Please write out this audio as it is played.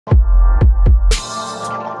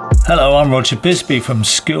Hello, I'm Roger Bisbee from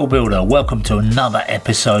Skill Builder. Welcome to another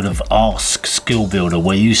episode of Ask Skill Builder,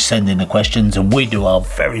 where you send in the questions and we do our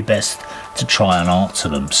very best to try and answer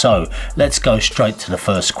them. So let's go straight to the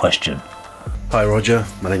first question. Hi Roger,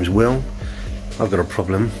 my name's Will. I've got a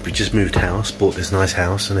problem. We just moved house, bought this nice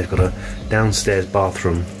house, and they've got a downstairs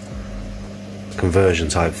bathroom conversion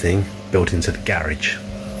type thing built into the garage.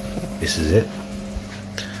 This is it.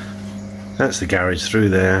 That's the garage through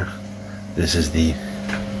there. This is the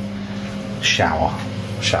shower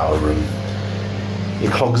room.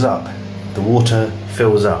 It clogs up. The water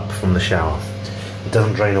fills up from the shower. It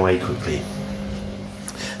doesn't drain away quickly.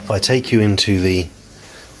 If I take you into the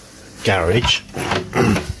garage,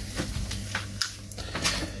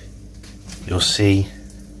 you'll see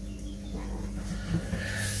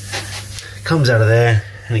it comes out of there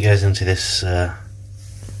and it goes into this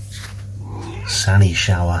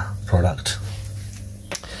sanishower product.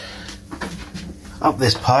 Up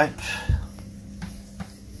this pipe,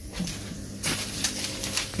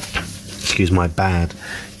 excuse my bad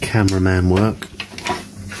cameraman work,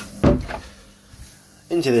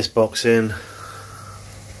 into this box in,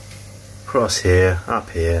 across here, up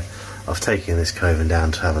here. I've taken this coving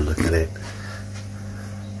down to have a look at it,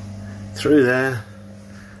 through there,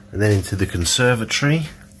 and then into the conservatory,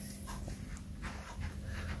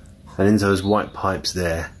 and into those white pipes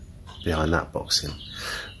there behind that box in.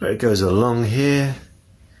 Where it goes along here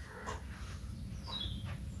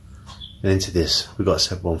and into this. We've got a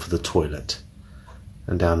separate one for the toilet,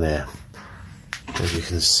 and down there, as you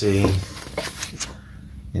can see,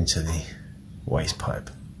 into the waste pipe.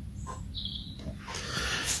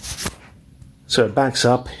 So it backs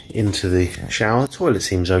up into the shower. The toilet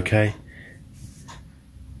seems okay.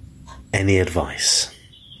 Any advice?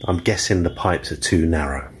 I'm guessing the pipes are too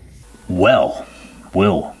narrow. Well,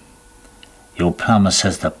 Will, your plumber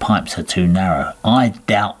says the pipes are too narrow. I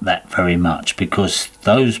doubt that very much, because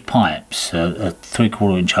those pipes are a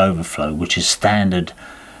 3/4 inch overflow, which is standard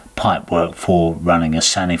pipe work for running a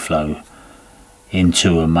saniflow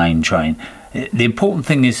into a main drain. The important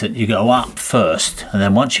thing is that you go up first, and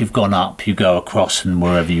then once you've gone up, you go across and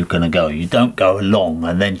wherever you're going to go. You don't go along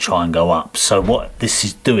and then try and go up. So what this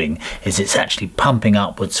is doing is it's actually pumping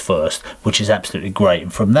upwards first, which is absolutely great.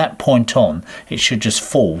 And from that point on, it should just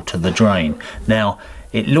fall to the drain. Now,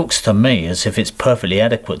 it looks to me as if it's perfectly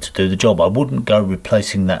adequate to do the job. I wouldn't go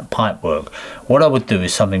replacing that pipe work. What I would do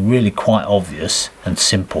is something really quite obvious and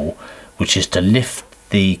simple, which is to lift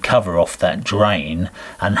the cover off that drain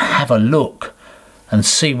and have a look and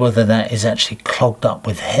see whether that is actually clogged up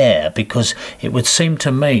with hair, because it would seem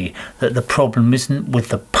to me that the problem isn't with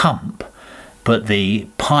the pump but the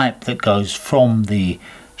pipe that goes from the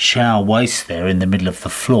shower waste there in the middle of the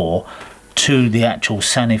floor to the actual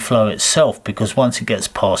saniflow itself, because once it gets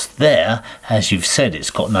past there, as you've said, it's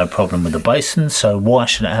got no problem with the basin, so why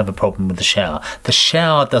should it have a problem with the shower? The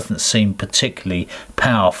shower doesn't seem particularly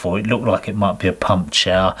powerful. It looked like it might be a pumped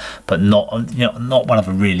shower, but not, you know, not one of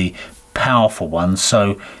the really powerful ones,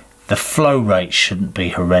 so the flow rate shouldn't be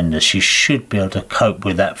horrendous. You should be able to cope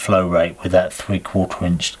with that flow rate with that 3/4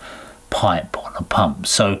 inch pipe on a pump.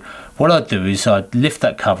 So what I'd do is I'd lift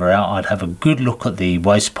that cover out, I'd have a good look at the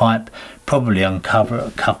waste pipe, probably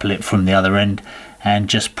couple it from the other end, and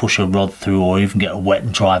just push a rod through, or even get a wet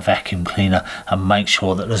and dry vacuum cleaner and make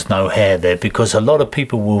sure that there's no hair there, because a lot of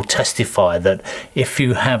people will testify that if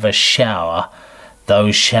you have a shower,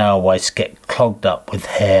 those shower wastes get clogged up with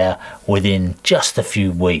hair within just a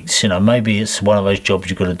few weeks. You know, maybe it's one of those jobs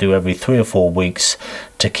you've got to do every 3 or 4 weeks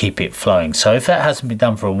to keep it flowing. So if that hasn't been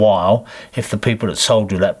done for a while, if the people that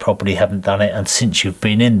sold you that property haven't done it, and since you've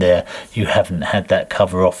been in there you haven't had that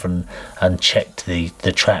cover off and checked the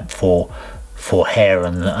trap for hair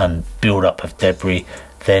and build up of debris,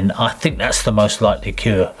 then I think that's the most likely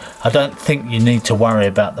cure. I don't think you need to worry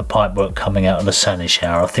about the pipework coming out of the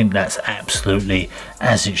sanishower. I think that's absolutely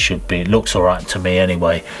as it should be. It looks alright to me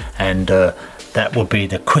anyway, and that would be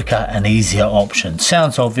the quicker and easier option.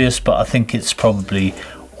 Sounds obvious, but I think it's probably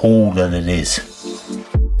all that it is.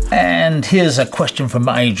 And here's a question from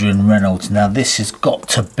Adrian Reynolds. Now this has got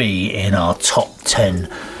to be in our top 10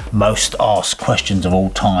 most asked questions of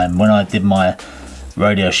all time. When I did my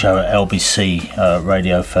radio show at LBC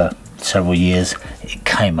radio for several years, it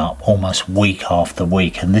came up almost week after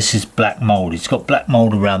week, and this is black mould. It's got black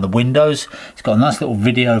mould around the windows. It's got a nice little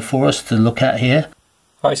video for us to look at here.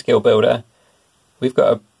 Hi Skill Builder, we've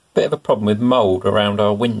got a bit of a problem with mould around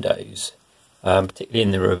our windows, particularly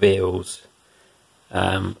in the reveals.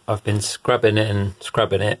 I've been scrubbing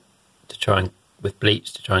it to try and with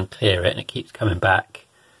bleach to try and clear it, and it keeps coming back,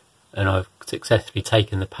 and I've successfully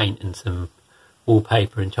taken the paint and some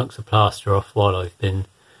wallpaper and chunks of plaster off while I've been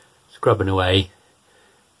scrubbing away.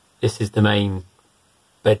 This is the main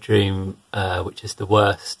bedroom, which is the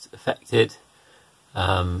worst affected.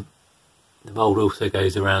 The mould also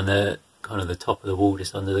goes around the kind of the top of the wall,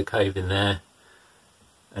 just under the cove in there,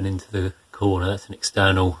 and into the corner. That's an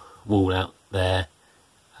external wall out there.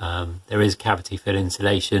 There is cavity fill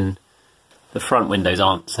insulation. The front windows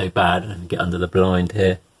aren't so bad, and get under the blind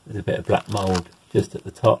here. There's a bit of black mould just at the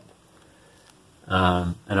top.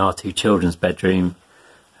 And our two children's bedroom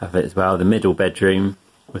have it as well. The middle bedroom,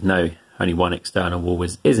 with only one external wall,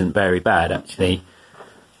 isn't very bad actually.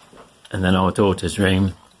 And then our daughter's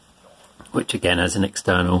room, which again has an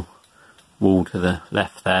external wall to the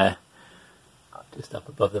left there, just up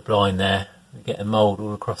above the blind there. We're getting mould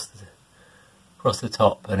all across the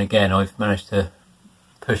top, and again I've managed to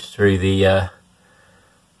push through the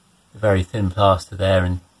very thin plaster there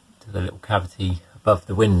into the little cavity above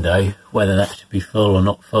the window. Whether that should be full or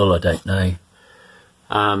not full, I don't know.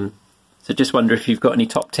 So just wonder if you've got any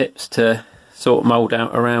top tips to sort mould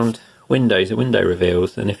out around windows and window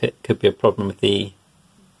reveals, and if it could be a problem with the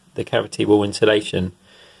cavity wall insulation.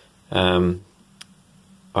 I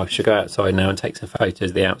should go outside now and take some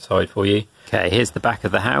photos of the outside for you. Okay, here's the back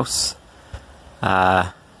of the house.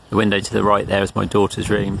 The window to the right there is my daughter's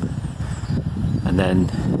room, and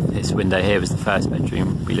then this window here was the first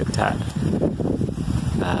bedroom we looked at.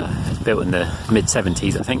 It's built in the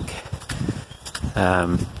mid-70s, I think.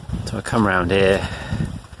 So I come around here,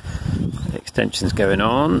 the extension's going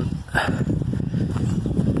on.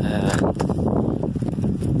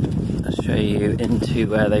 I'll show you into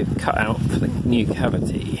where they've cut out for the new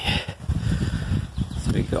cavity.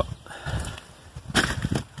 So we've got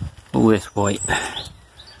all this white,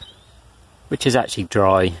 which is actually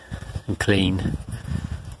dry and clean.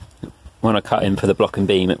 When I cut in for the block and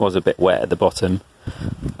beam, it was a bit wet at the bottom,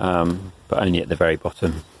 but only at the very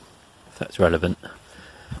bottom, if that's relevant.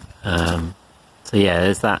 So yeah,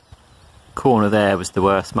 there's that corner there was the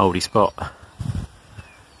worst mouldy spot.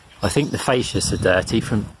 I think the fascias are dirty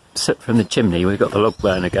from the chimney. We've got the log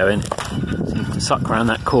burner going, so you can suck around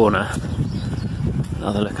that corner.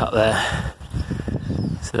 Another look up there.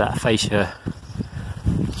 So that fascia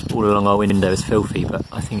all along our window is filthy, but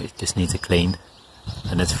I think it just needs a clean.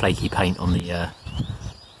 And there's flaky paint on the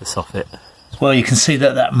soffit. Well, you can see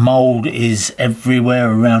that mould is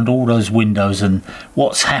everywhere around all those windows, and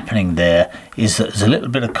what's happening there is that there's a little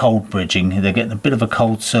bit of cold bridging. They're getting a bit of a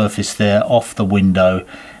cold surface there off the window,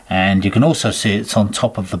 and you can also see it's on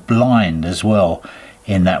top of the blind as well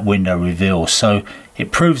in that window reveal. So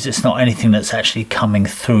it proves it's not anything that's actually coming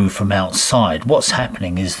through from outside. What's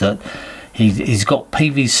happening is that he's got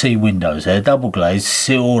PVC windows there, double glazed,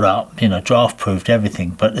 sealed up, you know, draft proofed, everything,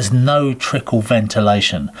 but there's no trickle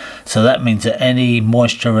ventilation. So that means that any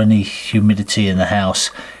moisture, any humidity in the house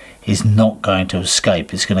is not going to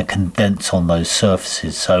escape. It's going to condense on those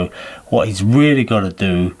surfaces. So what he's really got to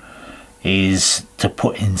do is to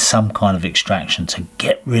put in some kind of extraction to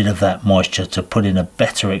get rid of that moisture, to put in a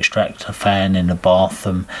better extractor fan in the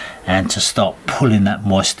bathroom, and to start pulling that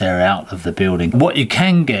moist air out of the building. What you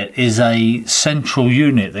can get is a central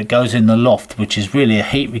unit that goes in the loft, which is really a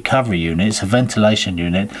heat recovery unit. It's a ventilation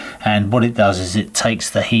unit, and what it does is it takes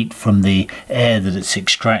the heat from the air that it's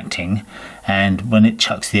extracting, and when it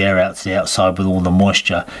chucks the air out to the outside with all the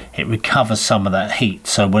moisture, it recovers some of that heat.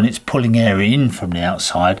 So when it's pulling air in from the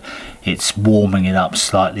outside, it's warming it up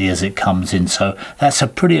slightly as it comes in. So that's a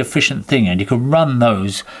pretty efficient thing, and you can run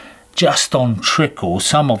those just on trickle.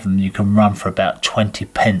 Some of them you can run for about 20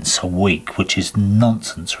 pence a week, which is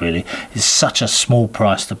nonsense really. It's such a small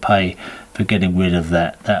price to pay for getting rid of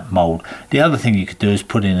that mould. The other thing you could do is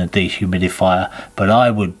put in a dehumidifier, but I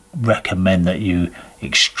would recommend that you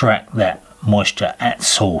extract that moisture at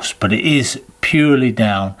source. But it is purely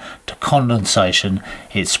down to condensation.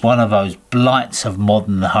 It's one of those blights of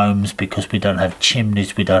modern homes because we don't have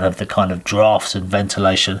chimneys, we don't have the kind of drafts and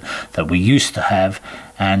ventilation that we used to have,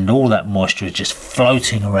 and all that moisture is just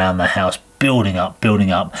floating around the house, building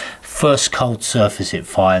up. First cold surface it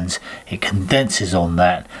finds, it condenses on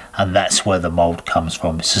that, and that's where the mould comes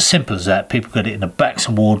from. It's as simple as that. People get it in the backs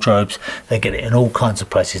of wardrobes, they get it in all kinds of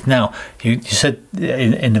places. Now, you said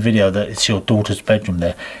in the video that it's your daughter's bedroom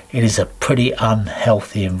there. It is a pretty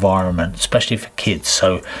unhealthy environment, especially for kids,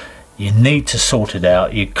 so you need to sort it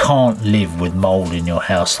out. You can't live with mould in your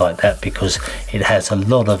house like that because it has a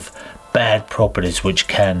lot of bad properties which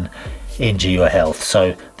can injure your health.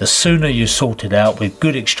 So the sooner you sort it out with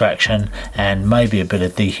good extraction and maybe a bit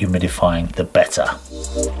of dehumidifying, the better.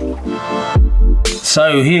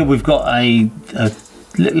 So here we've got a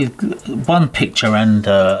little one picture and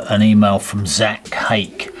an email from Zach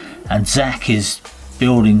Hake, and Zach is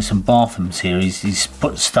building some bathrooms here. He's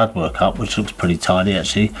put stud work up, which looks pretty tidy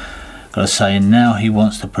actually, gotta say, and now he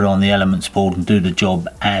wants to put on the elements board and do the job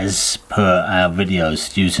as per our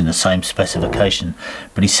videos using the same specification.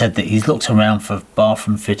 But he said that he's looked around for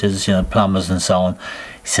bathroom fitters, you know, plumbers and so on.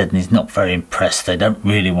 He said, and he's not very impressed. They don't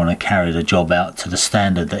really want to carry the job out to the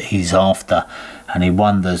standard that he's after, and he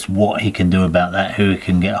wonders what he can do about that, who he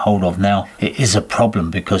can get hold of. Now, it is a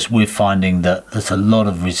problem because we're finding that there's a lot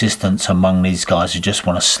of resistance among these guys who just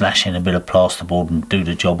want to slash in a bit of plasterboard and do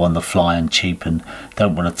the job on the fly and cheap, and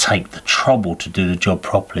don't want to take the trouble to do the job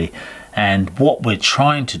properly. And what we're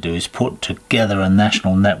trying to do is put together a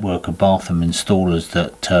national network of bathroom installers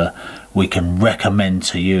that we can recommend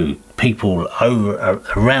to you, people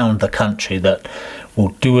around the country that will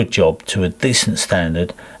do a job to a decent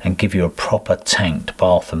standard and give you a proper tanked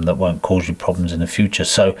bathroom that won't cause you problems in the future.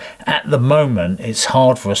 So at the moment it's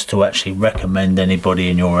hard for us to actually recommend anybody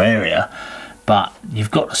in your area, but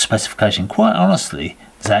you've got the specification. Quite honestly,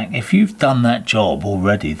 Zach, if you've done that job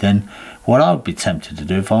already, then what I would be tempted to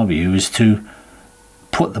do if I were you is to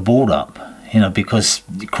put the board up, you know, because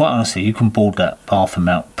quite honestly you can board that bathroom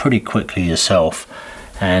out pretty quickly yourself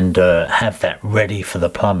and have that ready for the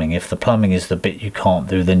plumbing. If the plumbing is the bit you can't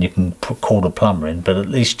do, then you can call the plumber in, but at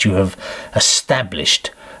least you have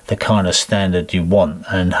established the kind of standard you want,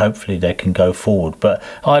 and hopefully they can go forward. But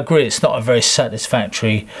I agree, it's not a very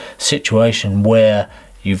satisfactory situation where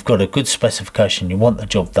you've got a good specification, you want the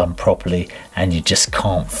job done properly, and you just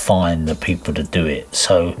can't find the people to do it.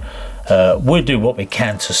 So we'll do what we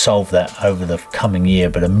can to solve that over the coming year,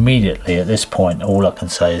 but immediately at this point all I can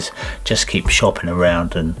say is just keep shopping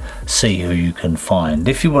around and see who you can find.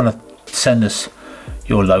 If you want to send us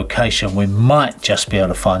your location, we might just be able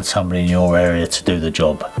to find somebody in your area to do the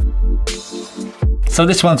job. So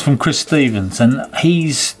this one's from Chris Stephenson.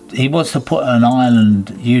 He wants to put an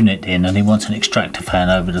island unit in, and he wants an extractor fan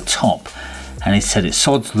over the top. And he said it's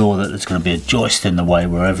sod's law that there's going to be a joist in the way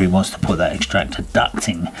wherever he wants to put that extractor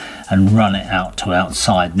ducting and run it out to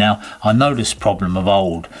outside. Now, I know this problem of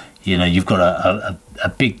old. You know, you've got a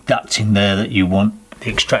big ducting there that you want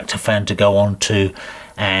the extractor fan to go onto,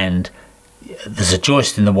 and there's a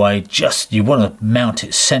joist in the way. Just you want to mount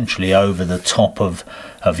it centrally over the top of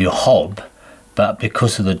your hob, but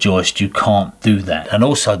because of the joist you can't do that. And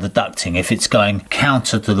also the ducting, if it's going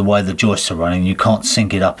counter to the way the joists are running, you can't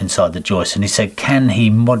sink it up inside the joist. And he said, can he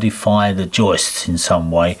modify the joists in some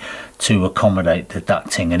way to accommodate the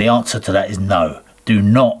ducting? And the answer to that is no. Do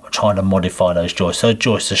not try to modify those joists. Those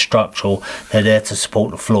joists are structural, they're there to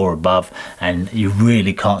support the floor above, and you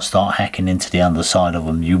really can't start hacking into the underside of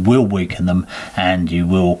them. You will weaken them and you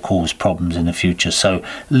will cause problems in the future. So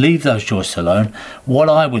leave those joists alone. What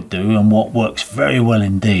I would do, and what works very well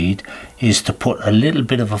indeed, is to put a little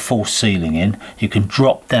bit of a false ceiling in. You can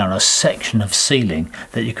drop down a section of ceiling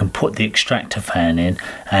that you can put the extractor fan in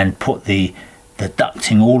and put the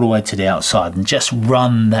ducting all the way to the outside, and just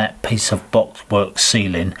run that piece of boxwork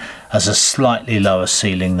ceiling as a slightly lower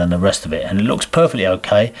ceiling than the rest of it, and it looks perfectly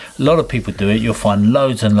okay. A lot of people do it. You'll find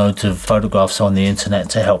loads and loads of photographs on the internet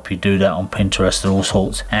to help you do that, on Pinterest and all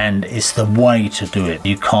sorts, and it's the way to do it.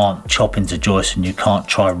 You can't chop into joists and you can't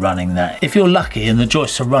try running that. If you're lucky and the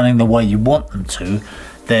joists are running the way you want them to,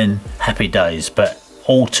 then happy days, but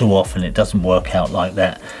all too often it doesn't work out like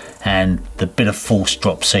that, and the bit of false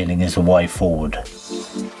drop ceiling is the way forward.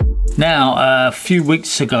 Now, a few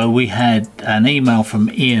weeks ago we had an email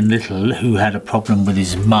from Ian Little, who had a problem with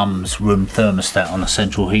his mum's room thermostat on the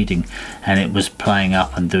central heating, and it was playing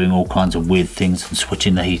up and doing all kinds of weird things and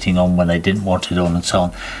switching the heating on when they didn't want it on and so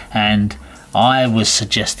on. And I was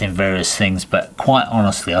suggesting various things, but quite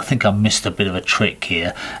honestly I think I missed a bit of a trick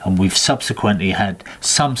here, and we've subsequently had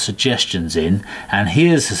some suggestions in, and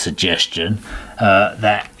here's a suggestion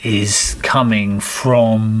that is coming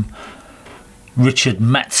from Richard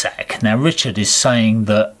Matzak. Now Richard is saying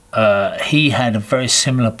that he had a very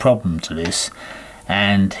similar problem to this,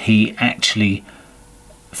 and he actually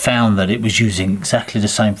found that it was using exactly the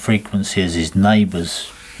same frequency as his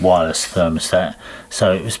neighbour's wireless thermostat.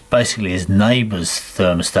 So it was basically his neighbour's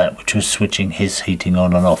thermostat which was switching his heating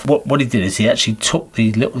on and off. What he did is he actually took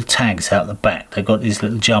the little tags out the back. They've got these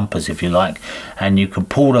little jumpers, if you like, and you can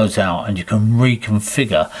pull those out and you can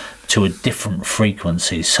reconfigure to a different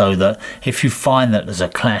frequency, so that if you find that there's a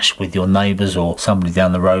clash with your neighbours or somebody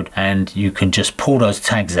down the road, and you can just pull those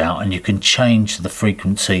tags out and you can change the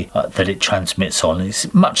frequency that it transmits on.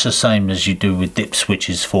 It's much the same as you do with dip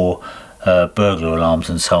switches for burglar alarms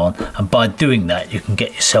and so on, and by doing that you can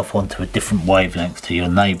get yourself onto a different wavelength to your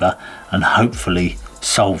neighbour and hopefully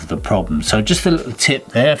solve the problem. So just a little tip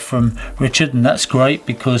there from Richard, and that's great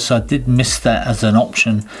because I did miss that as an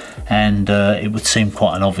option, and it would seem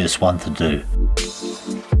quite an obvious one to do.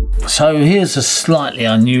 So here's a slightly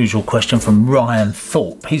unusual question from Ryan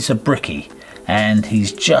Thorpe. He's a brickie and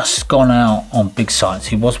he's just gone out on big sites.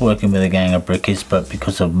 He was working with a gang of brickies, but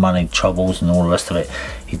because of money troubles and all the rest of it,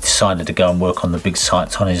 he decided to go and work on the big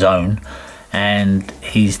sites on his own, and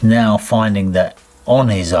he's now finding that on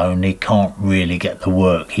his own he can't really get the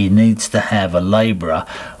work. He needs to have a labourer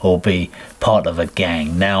or be part of a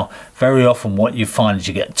gang. Now very often what you find is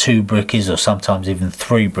you get 2 brickies or sometimes even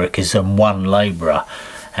 3 brickies and 1 labourer,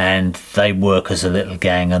 and they work as a little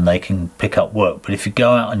gang and they can pick up work. But if you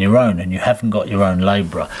go out on your own and you haven't got your own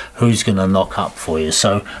labourer, who's going to knock up for you?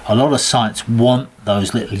 So a lot of sites want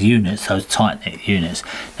those little units, those tight-knit units.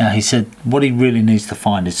 Now he said what he really needs to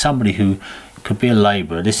find is somebody who could be a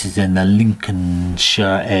labourer. This is in the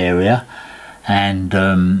Lincolnshire area,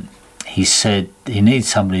 and he said he needs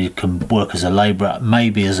somebody who can work as a labourer,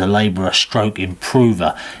 maybe as a labourer stroke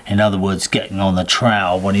improver. In other words, getting on the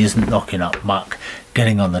trowel when he isn't knocking up muck,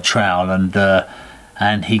 getting on the trowel,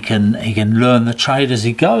 and he can learn the trade as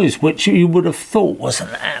he goes, which you would have thought was an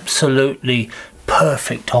absolutely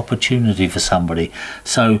perfect opportunity for somebody.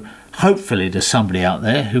 So hopefully there's somebody out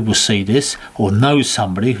there who will see this or knows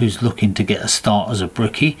somebody who's looking to get a start as a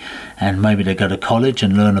brickie, and maybe they go to college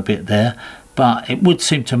and learn a bit there. But it would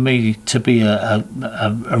seem to me to be a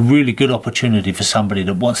really good opportunity for somebody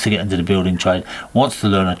that wants to get into the building trade, wants to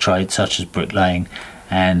learn a trade such as bricklaying,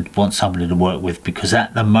 and wants somebody to work with, because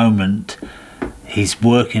at the moment he's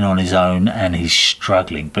working on his own and he's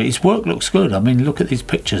struggling. But his work looks good. I mean, look at these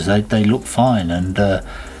pictures, they look fine, and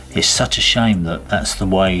it's such a shame that that's the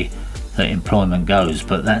way that employment goes,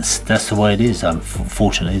 but that's the way it is.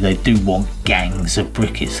 Unfortunately, they do want gangs of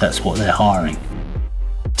brickies. That's what they're hiring.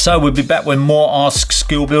 So we'll be back with more Ask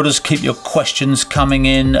Skill Builders. Keep your questions coming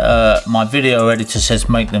in. My video editor says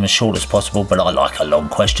make them as short as possible, but I like a long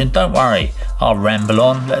question. Don't worry, I'll ramble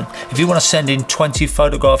on. If you want to send in 20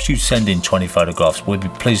 photographs, you send in 20 photographs. We'll be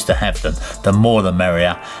pleased to have them. The more the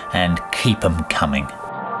merrier, and keep them coming.